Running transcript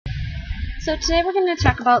So today we're going to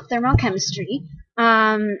talk about thermochemistry,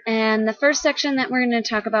 and the first section that we're going to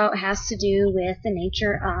talk about has to do with the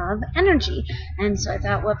nature of energy. And so I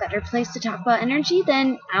thought, what better place to talk about energy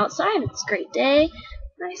than outside? It's a great day,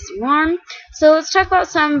 nice and warm. So let's talk about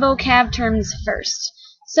some vocab terms first.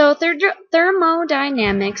 So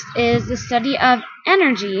thermodynamics is the study of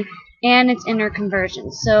energy and its inner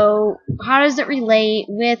conversion. So how does it relate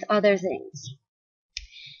with other things?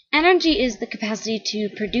 Energy is the capacity to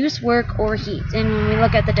produce work or heat. And when we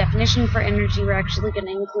look at the definition for energy, we're actually going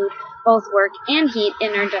to include both work and heat in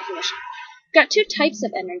our definition. We've got two types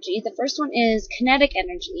of energy. The first one is kinetic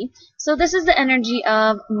energy. So this is the energy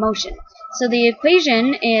of motion. So the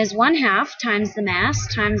equation is 1/2 times the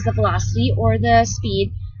mass times the velocity or the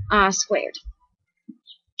speed squared.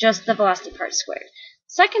 Just the velocity part squared.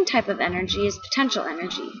 Second type of energy is potential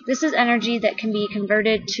energy. This is energy that can be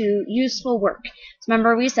converted to useful work.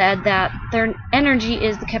 Remember, we said that their energy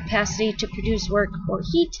is the capacity to produce work or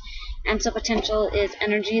heat, and so potential is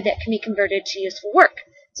energy that can be converted to useful work.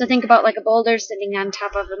 So think about like a boulder sitting on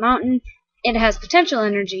top of a mountain. It has potential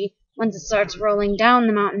energy. Once it starts rolling down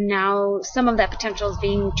the mountain, now some of that potential is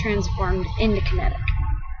being transformed into kinetic.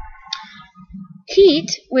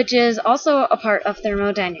 Heat, which is also a part of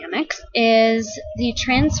thermodynamics, is the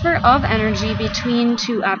transfer of energy between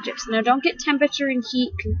two objects. Now, don't get temperature and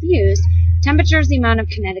heat confused. Temperature is the amount of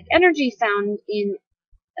kinetic energy found in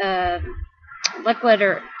a liquid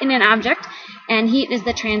or in an object, and heat is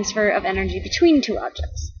the transfer of energy between two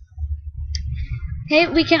objects. Okay,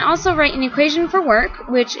 we can also write an equation for work,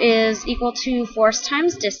 which is equal to force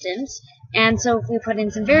times distance, and so if we put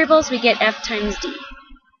in some variables, we get F times D.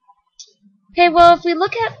 Okay, well, if we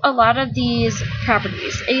look at a lot of these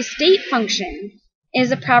properties, a state function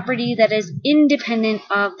is a property that is independent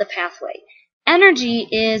of the pathway. Energy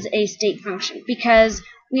is a state function because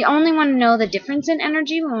we only want to know the difference in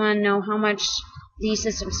energy. We want to know how much the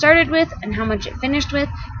system started with and how much it finished with.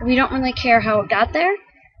 We don't really care how it got there.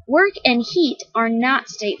 Work and heat are not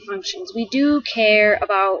state functions. We do care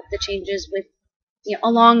about the changes with,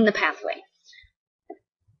 along the pathway.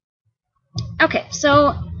 Okay,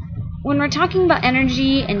 so when we're talking about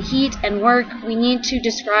energy and heat and work, we need to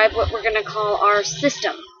describe what we're going to call our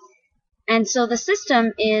system. And so the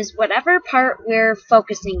system is whatever part we're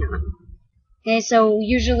focusing on. Okay, so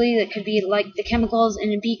usually it could be like the chemicals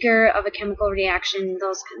in a beaker of a chemical reaction,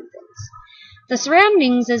 those kind of things. The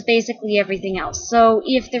surroundings is basically everything else. So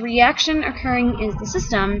if the reaction occurring is the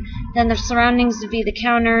system, then the surroundings would be the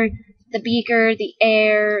counter, the beaker, the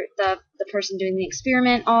air, the person doing the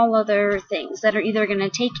experiment, all other things that are either going to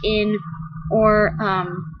take in or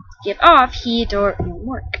give off heat or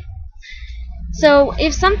work. So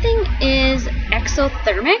if something is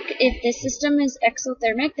exothermic, if the system is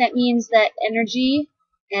exothermic, that means that energy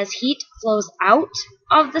as heat flows out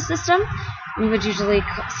of the system. We would usually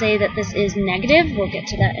say that this is negative. We'll get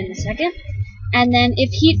to that in a second. And then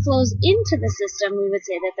if heat flows into the system, we would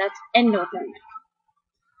say that that's endothermic.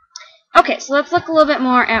 Okay, so let's look a little bit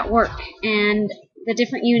more at work and the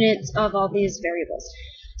different units of all these variables.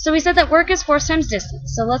 So we said that work is force times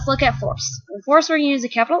distance. So let's look at force. The force we're going to use a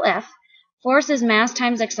capital F. Force is mass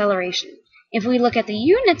times acceleration. If we look at the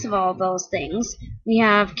units of all those things, we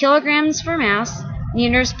have kilograms for mass,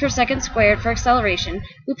 meters per second squared for acceleration.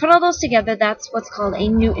 We put all those together, that's what's called a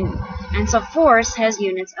Newton. And so force has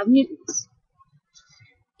units of newtons.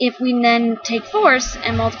 If we then take force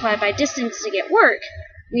and multiply it by distance to get work,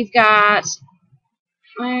 we've got,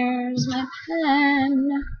 where's my pen?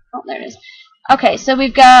 Oh, there it is. Okay, so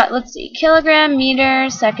we've got, let's see, kilogram, meter,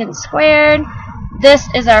 second squared. This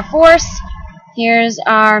is our force. Here's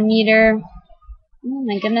our meter. Oh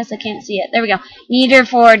my goodness, I can't see it. There we go. Meter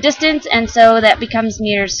for distance, and so that becomes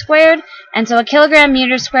meters squared. And so a kilogram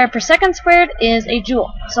meter squared per second squared is a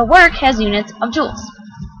joule. So work has units of joules.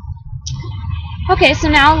 Okay, so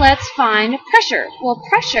now let's find pressure. Well,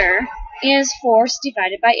 pressure is force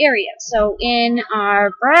divided by area. So in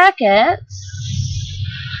our brackets,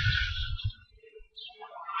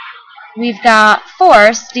 we've got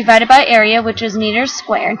force divided by area, which is meters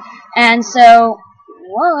squared. And so,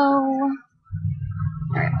 whoa.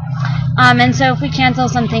 Alright. And so if we cancel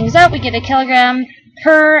some things out, we get a kilogram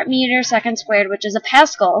per meter second squared, which is a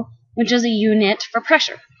pascal, which is a unit for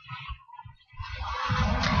pressure.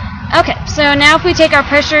 Okay, so now if we take our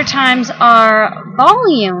pressure times our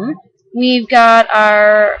volume, we've got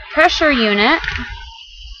our pressure unit,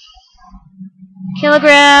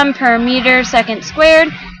 kilogram per meter second squared.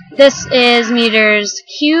 This is meters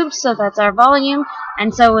cubed, so that's our volume.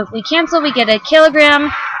 And so if we cancel, we get a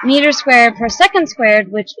kilogram meter squared per second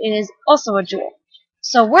squared, which is also a joule.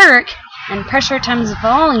 So work and pressure times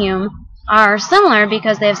volume are similar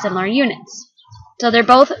because they have similar units. So they're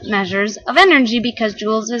both measures of energy because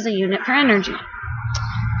joules is a unit for energy.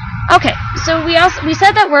 Okay, so we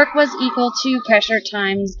said that work was equal to pressure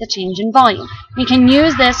times the change in volume. We can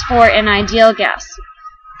use this for an ideal gas.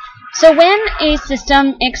 So when a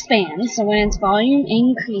system expands, so when its volume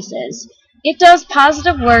increases, it does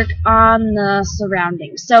positive work on the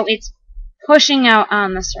surroundings. So it's pushing out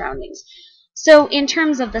on the surroundings. So in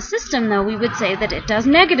terms of the system, though, we would say that it does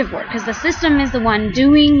negative work because the system is the one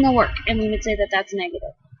doing the work, and we would say that that's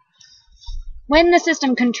negative. When the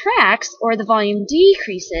system contracts or the volume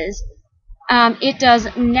decreases, it does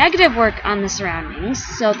negative work on the surroundings.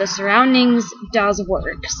 So the surroundings does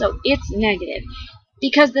work, so it's negative.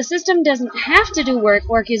 Because the system doesn't have to do work,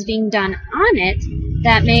 work is being done on it,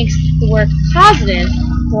 that makes the work positive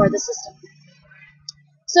for the system.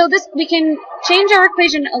 So we can change our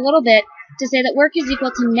equation a little bit to say that work is equal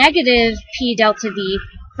to negative P delta V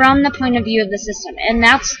from the point of view of the system. And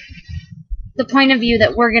that's the point of view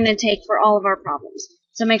that we're going to take for all of our problems.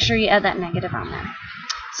 So make sure you add that negative on there.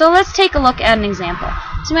 So let's take a look at an example.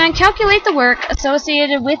 So we're going to calculate the work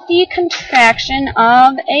associated with the contraction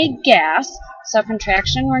of a gas. So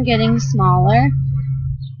contraction, we're getting smaller.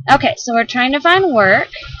 Okay, so we're trying to find work.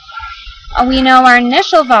 We know our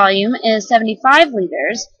initial volume is 75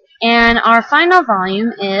 liters, and our final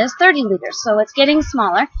volume is 30 liters. So it's getting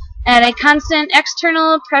smaller at a constant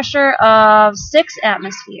external pressure of 6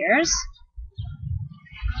 atmospheres.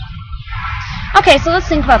 Okay, so let's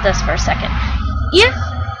think about this for a second. If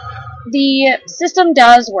the system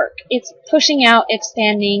does work, it's pushing out,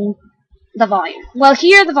 expanding the volume. Well,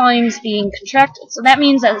 here the volume is being contracted, so that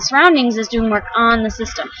means that the surroundings is doing work on the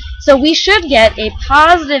system. So we should get a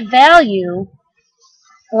positive value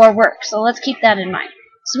for work. So let's keep that in mind.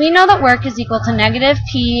 So we know that work is equal to negative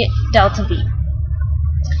P delta V.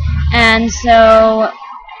 And so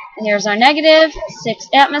here's our negative, 6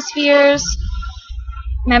 atmospheres.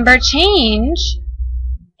 Remember, change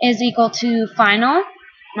is equal to final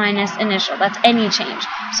minus initial. That's any change.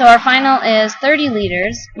 So our final is 30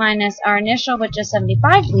 liters minus our initial, which is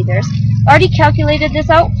 75 liters. I've already calculated this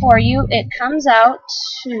out for you. It comes out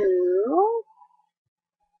to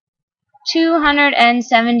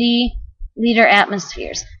 270 liter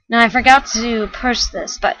atmospheres. Now I forgot to push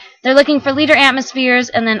this, but they're looking for liter atmospheres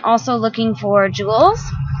and then also looking for joules.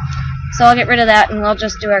 So I'll get rid of that and we'll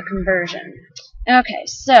just do our conversion. Okay,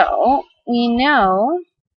 so we know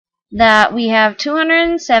that we have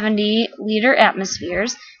 270 liter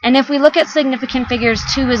atmospheres, and if we look at significant figures,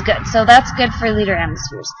 2 is good, so that's good for liter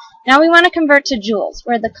atmospheres. Now we want to convert to joules,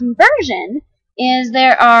 where the conversion is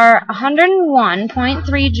there are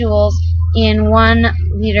 101.3 joules in 1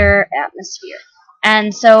 liter atmosphere.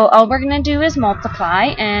 And so all we're going to do is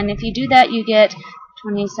multiply, and if you do that, you get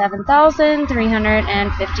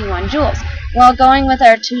 27,351 joules. Well, going with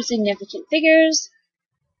our 2 significant figures,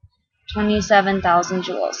 27,000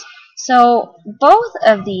 joules. So both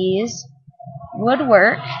of these would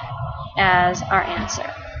work as our answer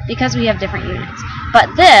because we have different units.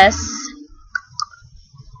 But this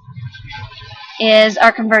is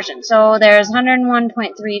our conversion. So there's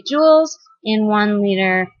 101.3 joules in 1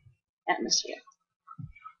 liter atmosphere.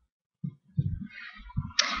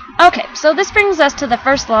 Okay, so this brings us to the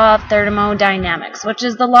first law of thermodynamics, which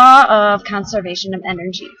is the law of conservation of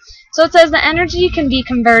energy. So it says that energy can be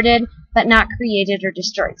converted but not created or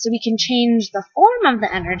destroyed. So we can change the form of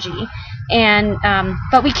the energy, and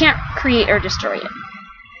but we can't create or destroy it.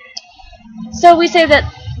 So we say that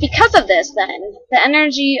because of this, then, the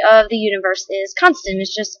energy of the universe is constant.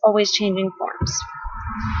 It's just always changing forms.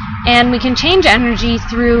 And we can change energy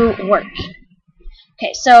through work.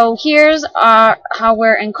 Okay, so here's how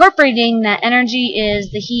we're incorporating that energy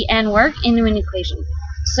is the heat and work into an equation.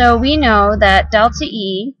 So we know that delta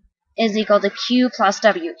E is equal to Q plus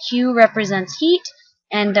W. Q represents heat,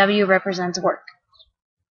 and W represents work.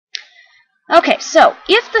 Okay, so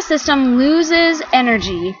if the system loses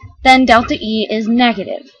energy, then delta E is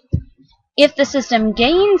negative. If the system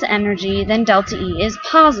gains energy, then delta E is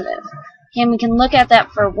positive. And we can look at that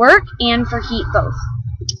for work and for heat both.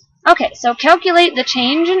 Okay, so calculate the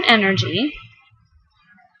change in energy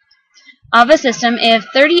of a system if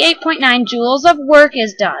 38.9 joules of work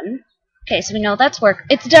is done. Okay, so we know that's work.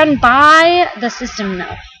 It's done by the system,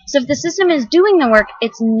 though. So if the system is doing the work,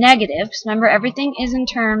 it's negative. Because remember, everything is in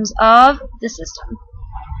terms of the system.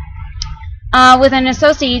 With an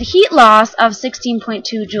associated heat loss of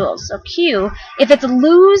 16.2 joules. So Q, if it's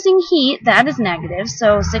losing heat, that is negative.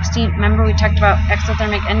 So 16, remember we talked about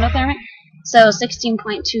exothermic, endothermic? So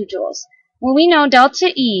 16.2 joules. Well, we know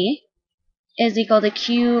delta E is equal to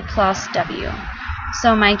Q plus W.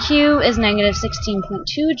 So my Q is negative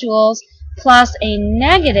 16.2 joules, plus a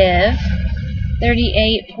negative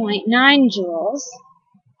 38.9 joules.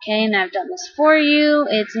 Okay, and I've done this for you.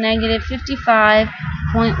 It's negative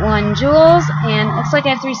 55.1 joules, and it looks like I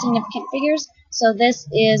have three significant figures, so this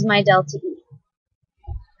is my delta E.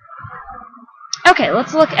 Okay,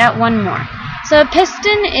 let's look at one more. So a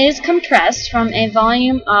piston is compressed from a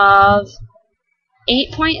volume of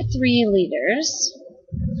 8.3 liters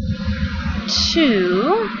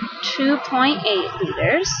to 2.8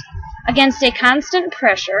 liters against a constant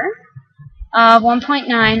pressure of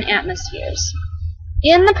 1.9 atmospheres.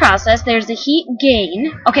 In the process, there's a heat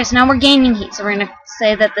gain. Okay, so now we're gaining heat, so we're going to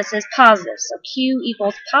say that this is positive. So Q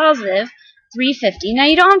equals positive 350. Now,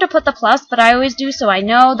 you don't have to put the plus, but I always do, so I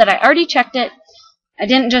know that I already checked it. I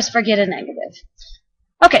didn't just forget a negative.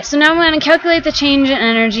 Okay, so now I'm going to calculate the change in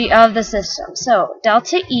energy of the system. So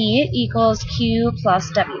delta E equals Q plus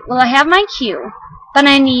W. Well, I have my Q, but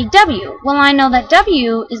I need W. Well, I know that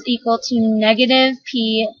W is equal to negative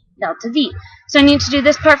P delta V. So I need to do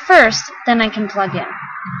this part first, then I can plug in.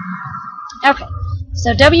 Okay,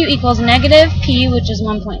 so W equals negative P, which is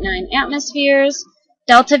 1.9 atmospheres.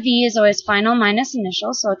 Delta V is always final minus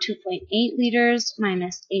initial, so 2.8 liters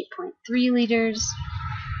minus 8.3 liters.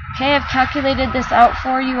 Okay, I've calculated this out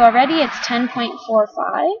for you already. It's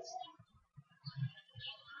 10.45.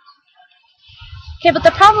 Okay, but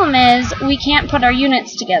the problem is we can't put our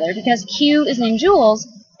units together because Q is in joules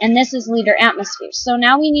and this is liter atmospheres. So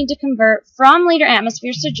now we need to convert from liter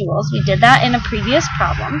atmospheres to joules. We did that in a previous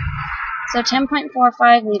problem. So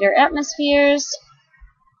 10.45 liter atmospheres.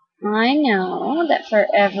 I know that for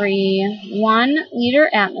every 1 liter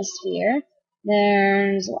atmosphere,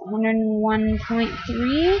 there's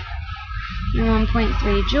 101.3 and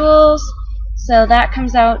 1.3 joules. So that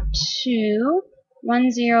comes out to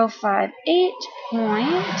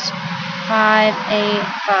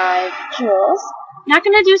 1058.585 joules. Not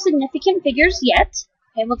going to do significant figures yet.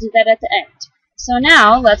 Okay, we'll do that at the end. So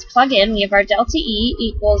now let's plug in. We have our delta E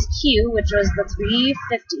equals Q, which was the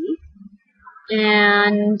 350.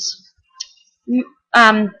 And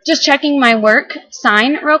just checking my work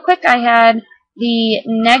sign real quick. I had the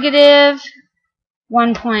negative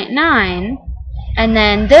 1.9, and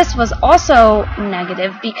then this was also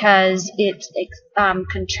negative because it's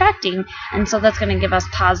contracting, and so that's going to give us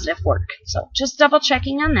positive work. So just double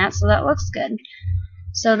checking on that, so that looks good.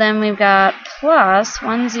 So then we've got plus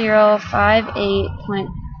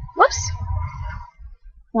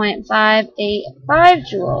 0.585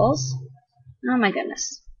 joules. Oh my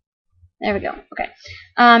goodness. There we go. Okay.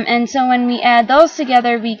 And so when we add those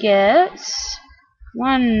together, we get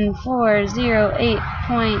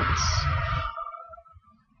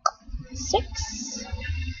 1408.6.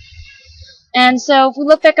 And so if we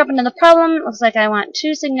look back up into the problem, it looks like I want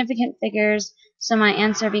two significant figures, so my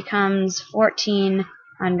answer becomes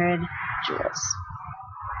 1400 joules.